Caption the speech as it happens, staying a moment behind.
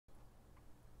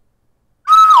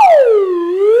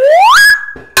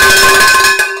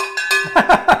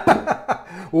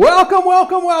Welcome,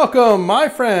 welcome, welcome, my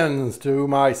friends, to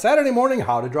my Saturday morning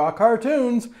How to Draw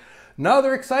Cartoons.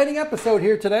 Another exciting episode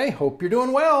here today. Hope you're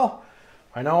doing well.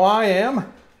 I know I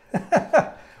am.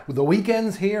 The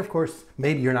weekend's here. Of course,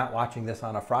 maybe you're not watching this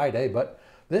on a Friday, but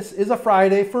this is a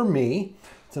Friday for me.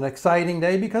 It's an exciting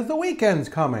day because the weekend's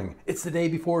coming. It's the day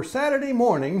before Saturday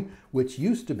morning, which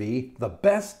used to be the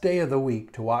best day of the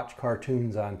week to watch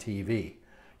cartoons on TV.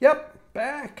 Yep,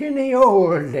 back in the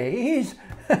old days.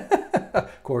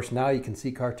 Of course, now you can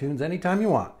see cartoons anytime you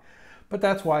want. But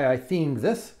that's why I themed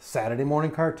this Saturday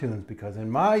morning cartoons, because in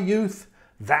my youth,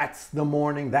 that's the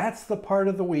morning, that's the part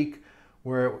of the week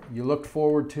where you looked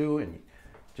forward to and you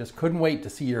just couldn't wait to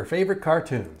see your favorite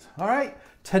cartoons. All right,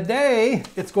 today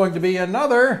it's going to be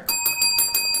another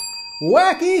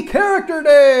Wacky Character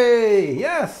Day.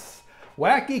 Yes,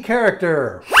 Wacky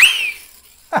Character.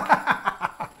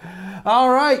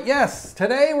 All right, yes,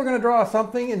 today we're going to draw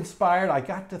something inspired. I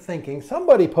got to thinking,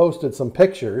 somebody posted some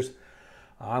pictures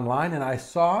online and I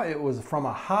saw it was from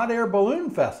a hot air balloon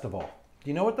festival.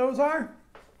 Do you know what those are?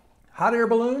 Hot air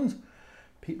balloons?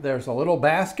 There's a little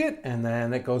basket and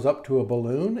then it goes up to a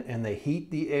balloon and they heat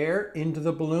the air into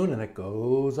the balloon and it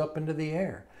goes up into the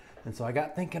air. And so I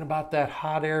got thinking about that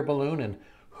hot air balloon and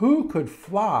who could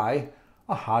fly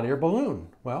a hot air balloon?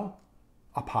 Well,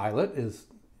 a pilot is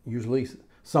usually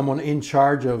someone in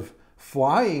charge of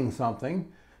flying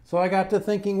something. So I got to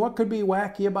thinking, what could be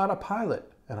wacky about a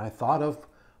pilot? And I thought of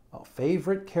a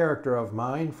favorite character of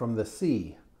mine from the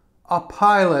sea, a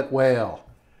pilot whale.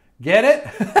 Get it?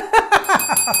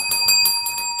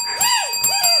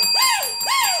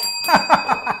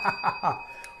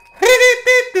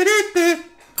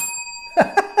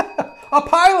 A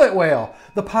pilot whale.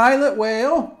 The pilot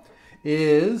whale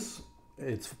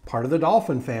it's part of the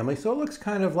dolphin family, so it looks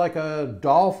kind of like a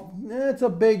dolphin.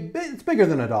 It's bigger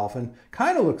than a dolphin.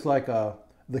 Kind of looks like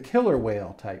the killer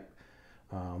whale type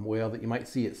whale that you might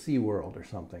see at SeaWorld or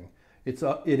something. It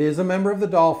is a member of the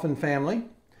dolphin family.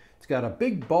 It's got a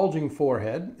big bulging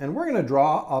forehead, and we're going to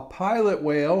draw a pilot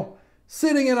whale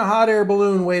sitting in a hot air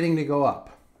balloon waiting to go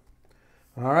up.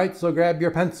 All right, so grab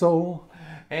your pencil,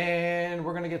 and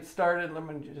we're going to get started. Let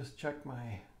me just check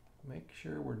make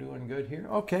sure we're doing good here.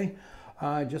 Okay,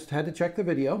 I just had to check the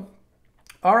video.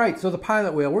 All right, so the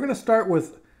pilot whale, we're going to start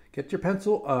with, get your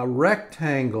pencil, a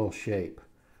rectangle shape.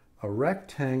 A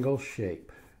rectangle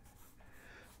shape.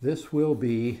 This will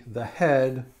be the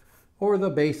head or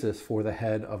the basis for the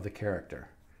head of the character.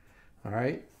 All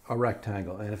right, a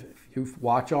rectangle. And if you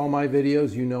watch all my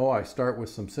videos, you know I start with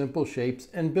some simple shapes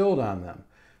and build on them.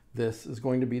 This is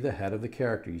going to be the head of the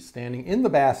character. He's standing in the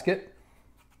basket.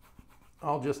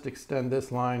 I'll just extend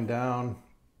this line down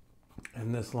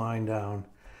and this line down.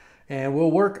 And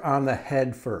we'll work on the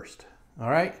head first.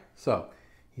 All right, so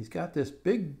he's got this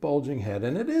big bulging head,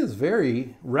 and it is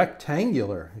very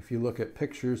rectangular if you look at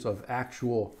pictures of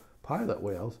actual pilot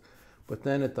whales. But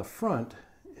then at the front,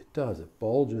 it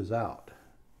bulges out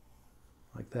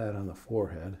like that on the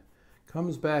forehead.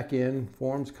 Comes back in,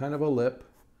 forms kind of a lip,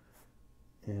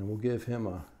 and we'll give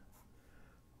him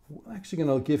we're actually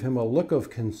going to give him a look of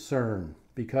concern,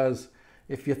 because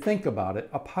if you think about it,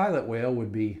 a pilot whale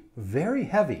would be very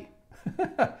heavy.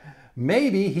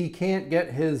 Maybe he can't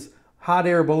get his hot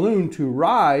air balloon to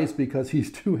rise because he's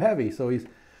too heavy. So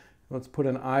let's put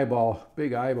an eyeball,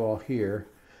 big eyeball here.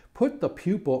 Put the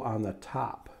pupil on the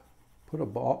top. Put a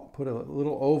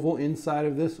little oval inside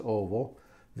of this oval.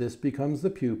 This becomes the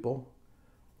pupil.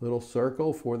 Little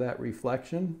circle for that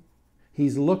reflection.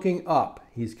 He's looking up.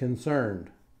 He's concerned.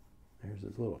 There's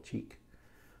his little cheek.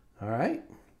 All right.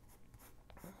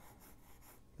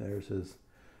 There's his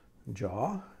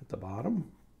jaw at the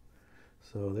bottom.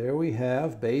 So there we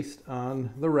have, based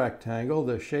on the rectangle,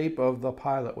 the shape of the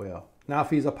pilot whale. Now if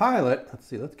he's a pilot, let's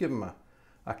see, let's give him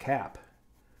a cap.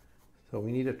 So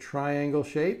we need a triangle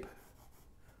shape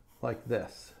like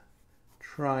this.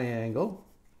 Triangle.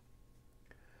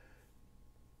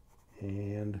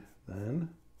 And then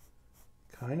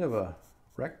kind of a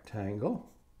rectangle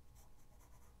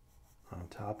on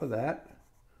top of that.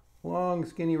 Long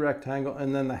skinny rectangle,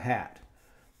 and then the hat.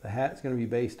 The hat's going to be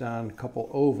based on a couple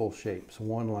oval shapes.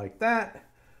 One like that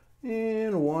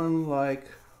and one like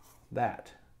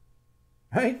that.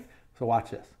 Right? So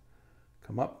watch this.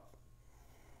 Come up.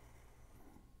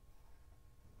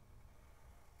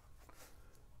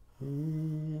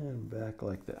 And back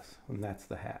like this. And that's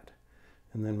the hat.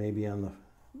 And then maybe on the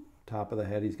top of the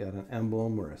head he's got an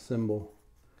emblem or a symbol.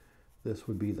 This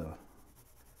would be the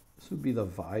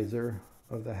visor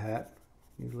of the hat.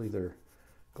 Usually they're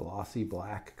glossy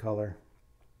black color.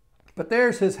 But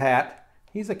there's his hat.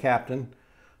 He's a captain.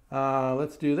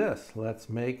 Let's do this. Let's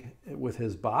make it with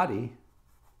his body.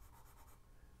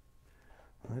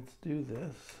 Let's do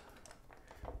this.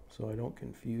 So I don't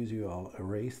confuse you, I'll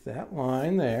erase that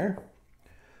line there.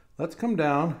 Let's come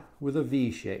down with a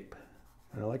V shape,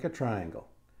 kind of like a triangle.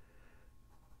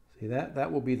 See that?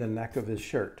 That will be the neck of his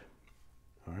shirt.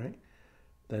 All right.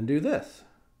 Then do this.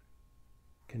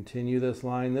 Continue this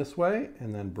line this way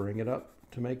and then bring it up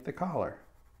to make the collar.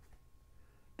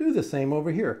 Do the same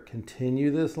over here.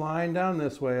 Continue this line down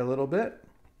this way a little bit.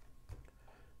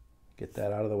 Get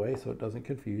that out of the way so it doesn't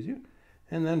confuse you.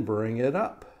 And then bring it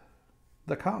up,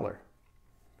 the collar.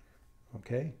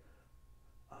 Okay.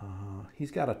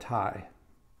 He's got a tie.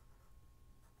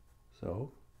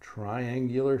 So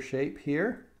triangular shape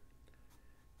here.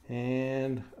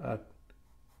 And a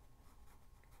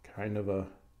kind of a,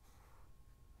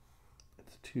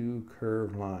 it's two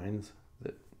curved lines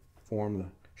that form the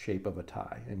shape of a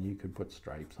tie, and you could put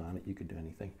stripes on it, you could do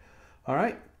anything. All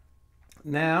right,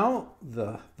 now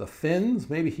the fins,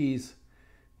 maybe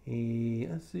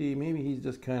let's see, maybe he's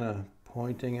just kind of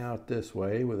pointing out this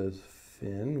way with his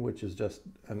fin, which is just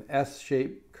an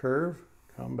S-shaped curve.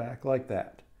 Come back like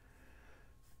that.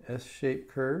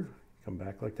 S-shaped curve, come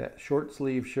back like that. Short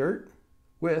sleeve shirt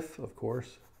with, of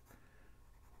course,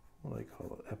 what do they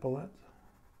call it, epaulets?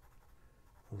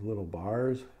 Those little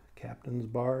bars, captain's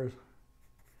bars.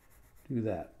 Do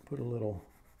that. Put a little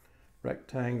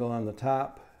rectangle on the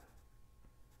top.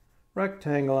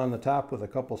 Rectangle on the top with a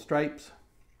couple stripes.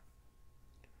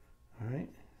 All right.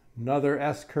 Another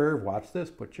S curve. Watch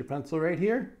this. Put your pencil right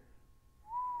here.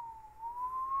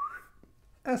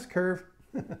 S curve.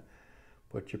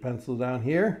 Put your pencil down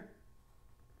here.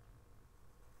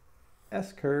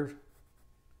 S curve.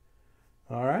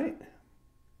 All right.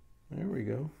 There we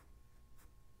go.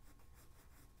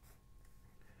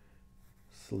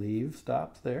 Sleeve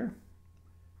stops there.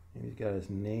 And he's got his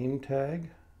name tag.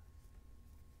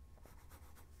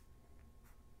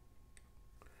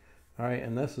 All right,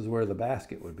 and this is where the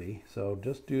basket would be. So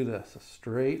just do this, a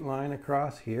straight line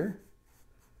across here.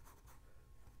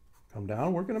 Come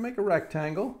down, we're gonna make a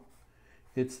rectangle.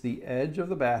 It's the edge of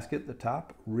the basket, the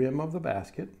top rim of the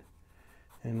basket.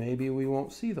 And maybe we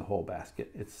won't see the whole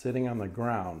basket. It's sitting on the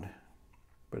ground,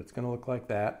 but it's gonna look like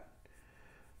that.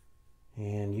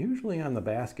 And usually on the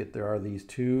basket, there are these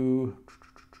two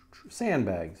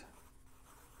sandbags.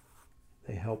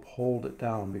 They help hold it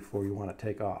down before you want to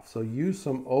take off. So use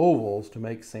some ovals to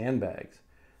make sandbags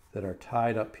that are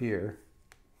tied up here.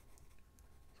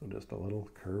 So just a little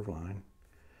curved line.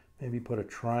 Maybe put a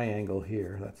triangle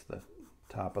here. That's the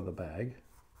top of the bag.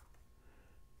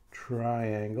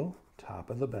 Triangle, top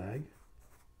of the bag.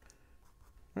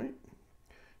 Right?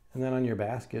 And then on your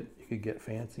basket, you could get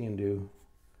fancy and do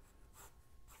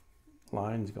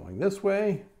lines going this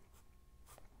way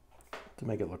to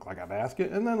make it look like a basket,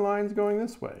 and then lines going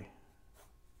this way.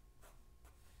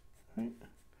 Right.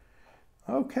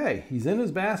 Okay, he's in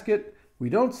his basket. We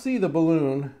don't see the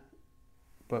balloon,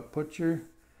 but put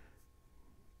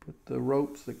the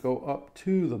ropes that go up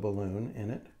to the balloon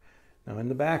in it. Now in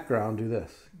the background, do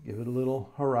this. Give it a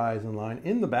little horizon line.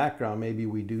 In the background, maybe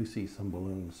we do see some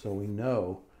balloons, so we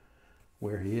know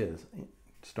where he is.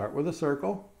 Start with a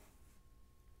circle.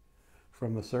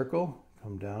 From the circle,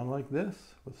 come down like this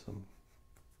with some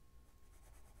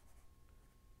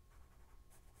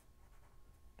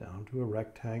down to a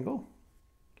rectangle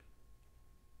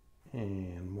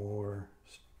and more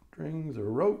strings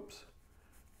or ropes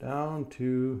down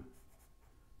to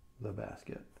the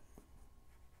basket.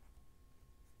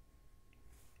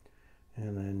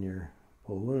 And then your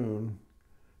balloon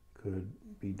could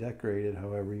be decorated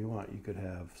however you want. You could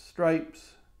have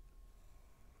stripes,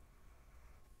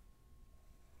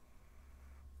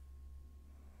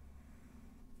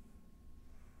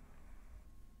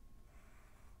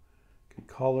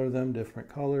 color them different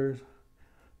colors.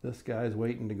 This guy's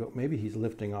waiting to go. Maybe he's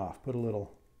lifting off. Put a little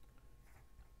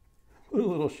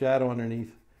shadow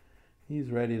underneath. He's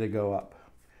ready to go up.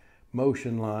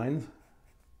 Motion lines.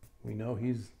 We know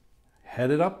he's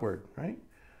headed upward, right?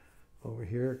 Over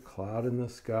here, cloud in the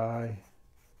sky.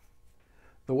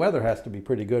 The weather has to be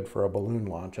pretty good for a balloon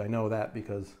launch. I know that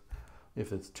because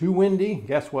if it's too windy,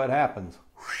 guess what happens?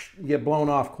 You get blown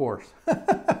off course.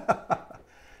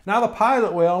 Now the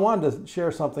pilot whale, I wanted to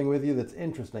share something with you that's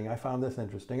interesting. I found this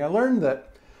interesting. I learned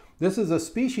that this is a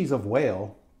species of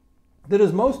whale that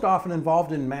is most often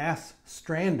involved in mass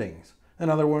strandings.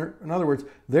 In other words,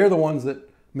 they're the ones that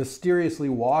mysteriously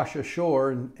wash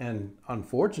ashore and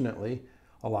unfortunately,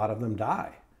 a lot of them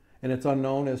die. And it's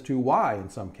unknown as to why in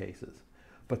some cases.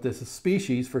 But this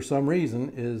species, for some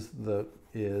reason, is the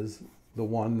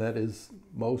one that is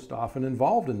most often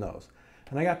involved in those.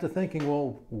 And I got to thinking,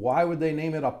 well, why would they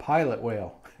name it a pilot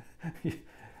whale?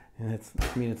 And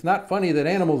I mean, it's not funny that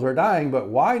animals are dying, but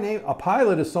why name a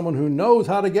pilot is someone who knows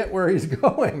how to get where he's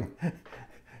going.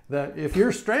 That if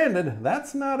you're stranded,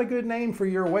 that's not a good name for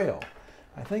your whale.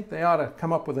 I think they ought to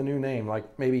come up with a new name,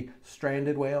 like maybe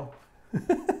stranded whale.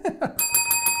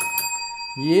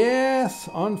 Yes,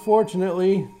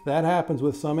 unfortunately, that happens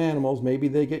with some animals. Maybe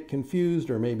they get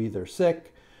confused or maybe they're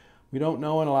sick. We don't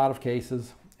know in a lot of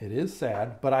cases. It is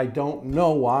sad, but I don't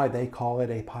know why they call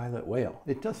it a pilot whale.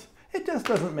 It just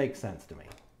doesn't make sense to me.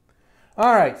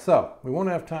 All right, so we won't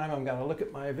have time. I'm going to look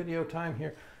at my video time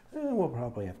here. We'll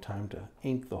probably have time to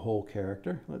ink the whole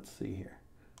character. Let's see here.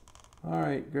 All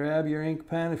right, grab your ink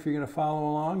pen if you're going to follow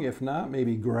along. If not,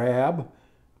 maybe grab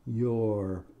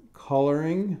your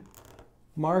coloring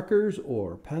markers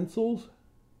or pencils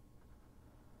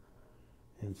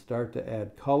and start to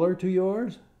add color to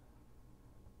yours.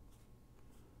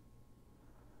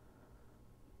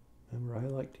 Remember, I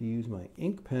like to use my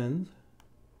ink pens.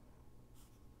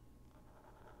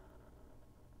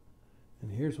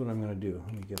 And here's what I'm going to do.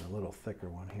 Let me get a little thicker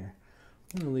one here.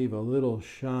 I'm going to leave a little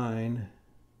shine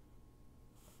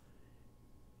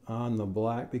on the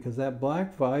black, because that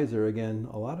black visor, again,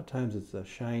 a lot of times it's a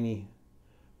shiny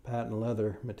patent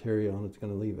leather material and it's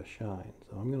going to leave a shine.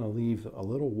 So I'm going to leave a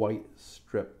little white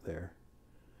strip there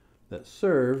that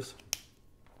serves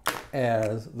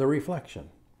as the reflection.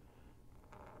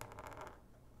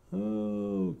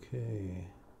 Okay.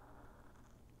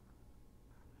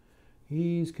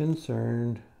 He's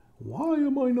concerned. Why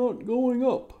am I not going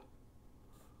up?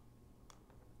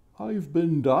 I've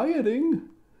been dieting.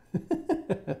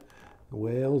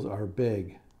 Whales are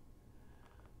big.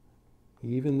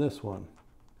 Even this one.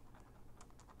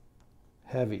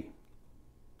 Heavy.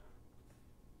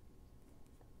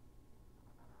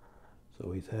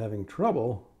 So he's having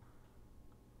trouble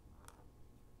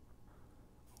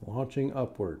launching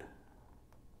upward.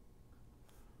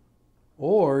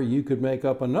 Or you could make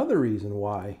up another reason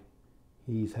why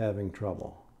he's having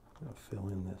trouble. I'll fill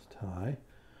in this tie.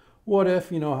 What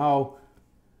if, you know how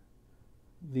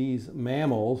these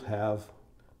mammals have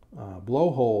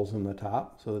blowholes in the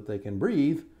top so that they can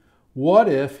breathe? What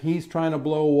if he's trying to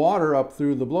blow water up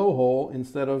through the blowhole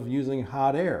instead of using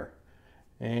hot air?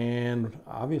 And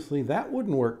obviously that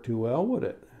wouldn't work too well, would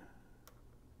it?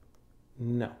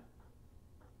 No.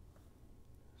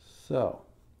 So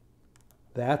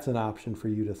that's an option for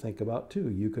you to think about too.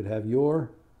 You could have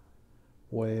your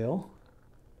whale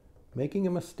making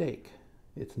a mistake.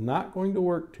 It's not going to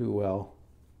work too well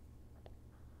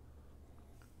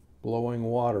blowing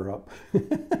water up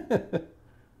to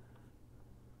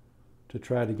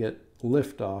try to get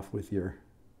lift off with your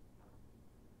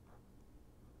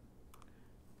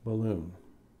balloon.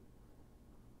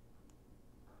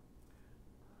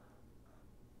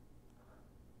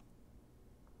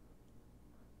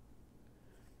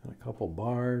 Got a couple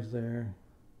bars there,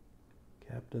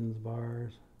 captain's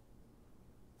bars.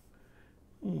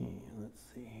 Let's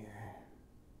see here.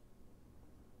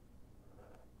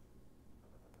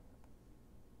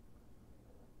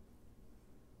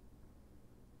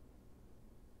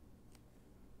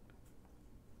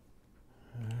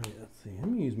 All right, let's see. I'm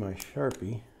going to use my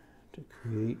Sharpie to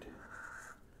create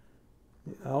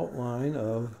the outline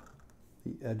of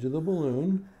the edge of the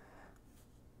balloon.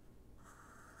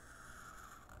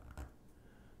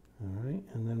 All right,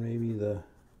 and then maybe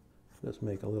just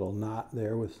make a little knot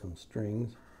there with some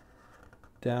strings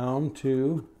down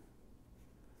to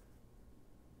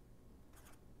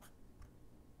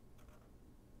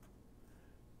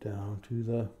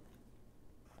the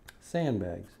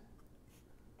sandbags.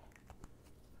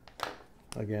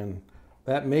 Again,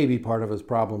 that may be part of his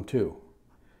problem too.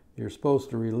 You're supposed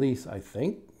to release, I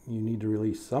think you need to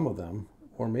release some of them,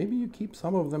 or maybe you keep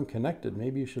some of them connected.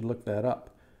 Maybe you should look that up,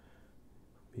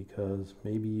 because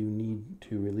maybe you need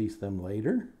to release them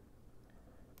later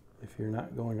if you're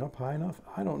not going up high enough.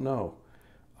 I don't know.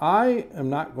 I am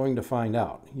not going to find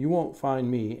out. You won't find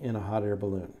me in a hot air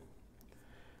balloon.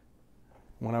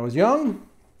 When I was young,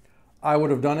 I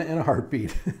would have done it in a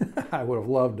heartbeat. I would have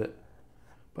loved it.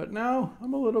 But now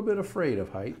I'm a little bit afraid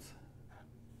of heights.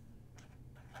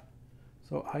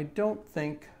 So I don't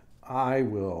think I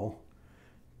will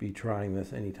be trying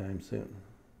this anytime soon.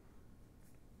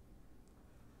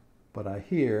 But I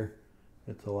hear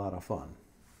it's a lot of fun.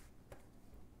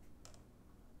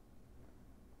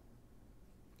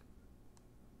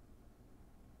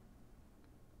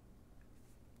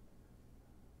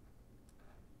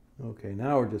 Okay,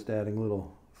 now we're just adding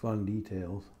little fun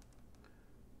details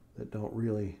that don't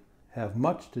really have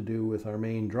much to do with our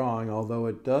main drawing, although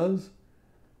it does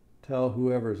tell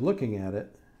whoever's looking at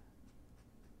it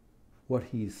what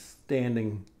he's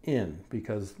standing in,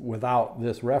 because without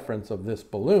this reference of this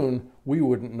balloon, we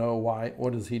wouldn't know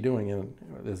what is he doing in,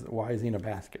 why is he in a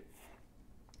basket?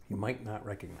 You might not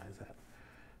recognize that.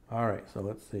 All right, so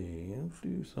let's see, let's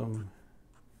do some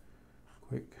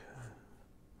quick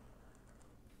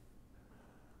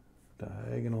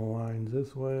diagonal lines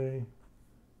this way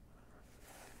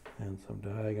and some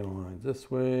diagonal lines this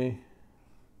way.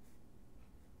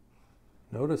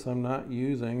 Notice I'm not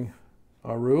using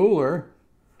a ruler.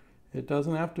 It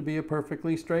doesn't have to be a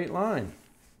perfectly straight line.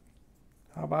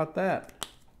 How about that?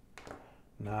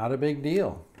 Not a big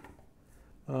deal.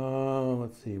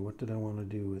 Let's see, what did I want to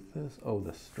do with this? Oh,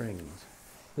 the strings.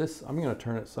 This, I'm going to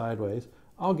turn it sideways.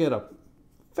 I'll get a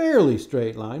fairly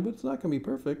straight line, but it's not going to be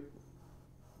perfect.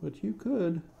 But you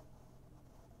could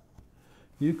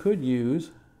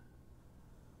use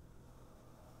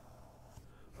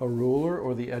a ruler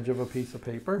or the edge of a piece of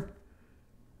paper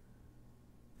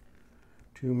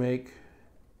to make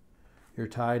your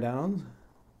tie downs,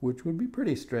 which would be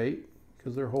pretty straight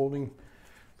because they're holding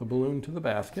the balloon to the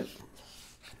basket.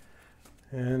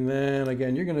 And then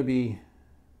again, you're going to be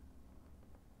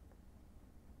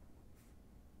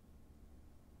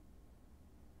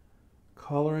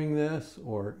coloring this,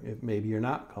 or if maybe you're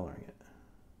not coloring it.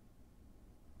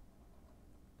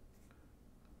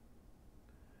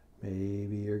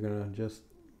 Maybe you're going to just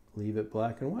leave it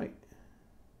black and white.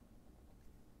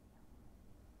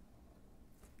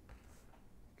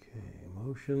 Okay,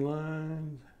 motion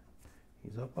lines.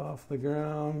 He's up off the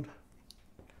ground.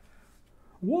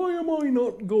 Why am I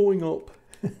not going up?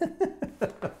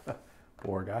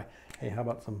 Poor guy. Hey, how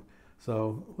about some,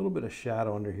 so a little bit of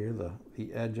shadow under here,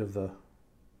 the edge of the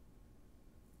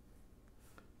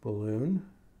balloon.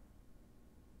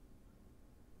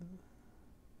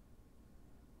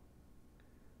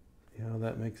 See how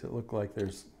that makes it look like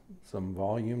there's some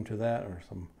volume to that, or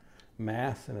some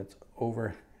mass, and it's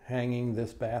overhanging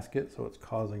this basket, so it's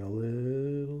causing a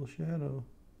little shadow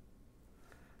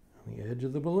on the edge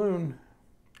of the balloon.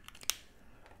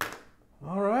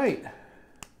 All right.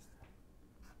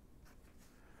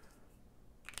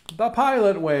 The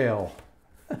pilot whale.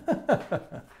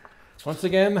 Once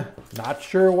again, not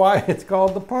sure why it's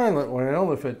called the pilot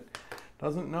whale if it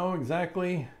doesn't know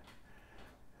exactly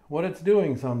what it's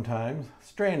doing sometimes,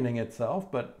 stranding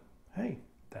itself, but hey,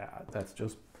 that's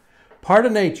just part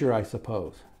of nature, I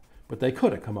suppose. But they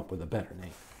could have come up with a better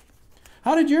name.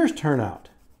 How did yours turn out?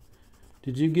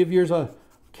 Did you give yours a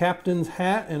captain's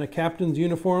hat and a captain's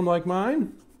uniform like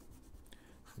mine?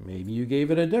 Maybe you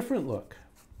gave it a different look.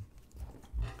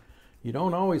 You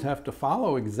don't always have to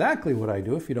follow exactly what I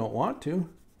do if you don't want to.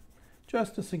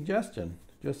 Just a suggestion.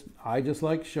 I just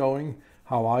like showing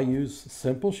how I use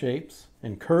simple shapes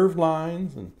and curved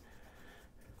lines and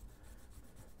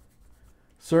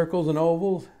circles and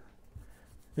ovals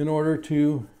in order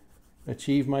to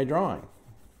achieve my drawing.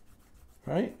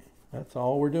 Right? That's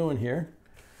all we're doing here.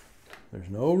 There's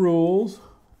no rules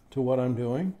to what I'm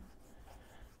doing.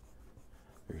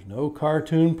 There's no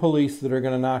cartoon police that are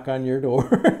going to knock on your door.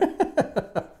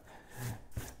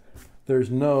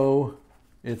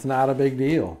 It's not a big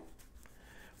deal.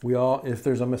 If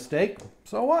there's a mistake,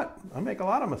 so what? I make a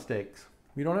lot of mistakes.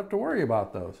 We don't have to worry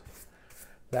about those.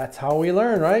 That's how we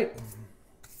learn, right?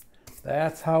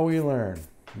 That's how we learn,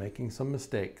 making some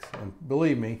mistakes. And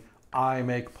believe me, I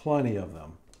make plenty of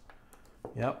them.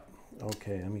 Yep.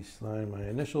 Okay, let me sign my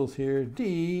initials here.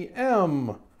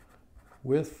 DM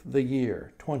with the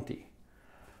year 20.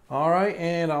 All right,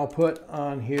 and I'll put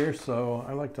on here, so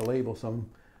I like to label some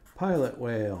pilot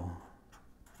whale.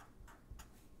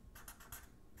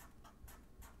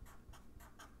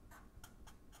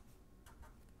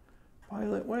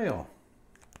 Pilot whale.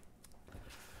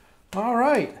 All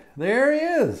right, there he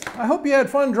is. I hope you had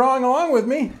fun drawing along with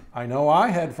me. I know I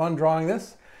had fun drawing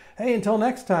this. Hey, until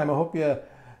next time, I hope you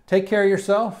take care of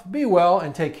yourself, be well,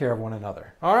 and take care of one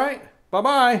another. All right,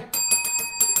 bye-bye.